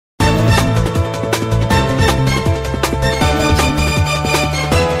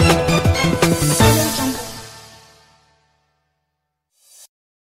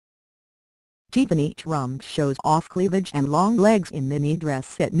Tiffany Trump shows off cleavage and long legs in mini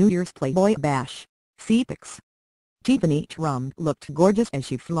dress at New Year's Playboy bash. See pics. Tiffany Trump looked gorgeous as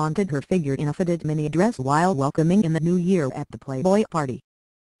she flaunted her figure in a fitted mini dress while welcoming in the new year at the Playboy party.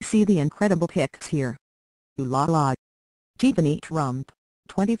 See the incredible pics here. Ooh la la. Tiffany Trump,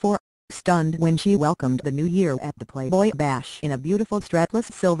 24, stunned when she welcomed the new year at the Playboy bash in a beautiful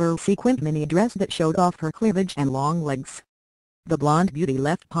strapless silver sequined mini dress that showed off her cleavage and long legs. The blonde beauty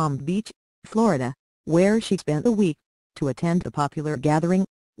left Palm Beach, Florida, where she spent the week, to attend the popular gathering,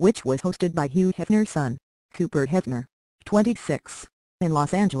 which was hosted by Hugh Hefner's son, Cooper Hefner, 26, in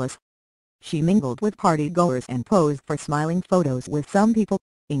Los Angeles. She mingled with partygoers and posed for smiling photos with some people,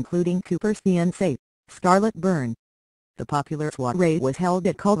 including Cooper's fiancée, Scarlett Byrne. The popular soiree was held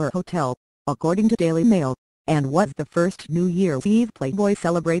at Culver Hotel, according to Daily Mail, and was the first New Year's Eve Playboy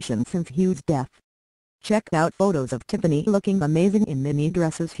celebration since Hugh's death. Check out photos of Tiffany looking amazing in mini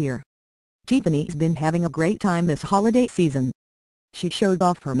dresses here. Tiffany's been having a great time this holiday season. She showed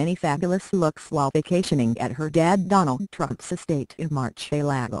off her many fabulous looks while vacationing at her dad Donald Trump's estate in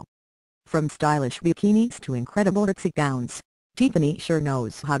Mar-a-Lago. From stylish bikinis to incredible ritzy gowns, Tiffany sure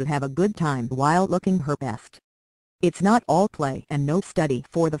knows how to have a good time while looking her best. It's not all play and no study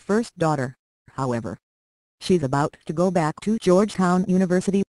for the first daughter, however. She's about to go back to Georgetown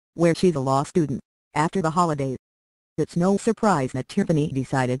University, where she's a law student, after the holidays. It's no surprise that Tiffany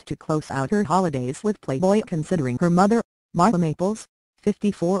decided to close out her holidays with Playboy, considering her mother, Marla Maples,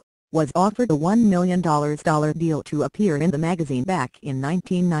 54, was offered a $1 million deal to appear in the magazine back in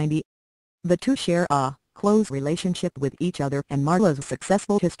 1990. The two share a close relationship with each other, and Marla's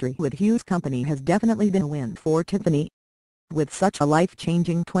successful history with Hugh's company has definitely been a win for Tiffany. With such a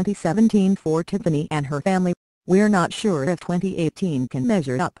life-changing 2017 for Tiffany and her family, we're not sure if 2018 can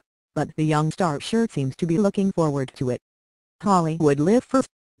measure up, but the young star sure seems to be looking forward to it. Hollywood Live First,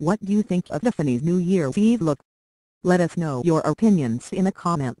 what do you think of Tiffany's New Year's Eve look? Let us know your opinions in the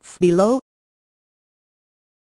comments below.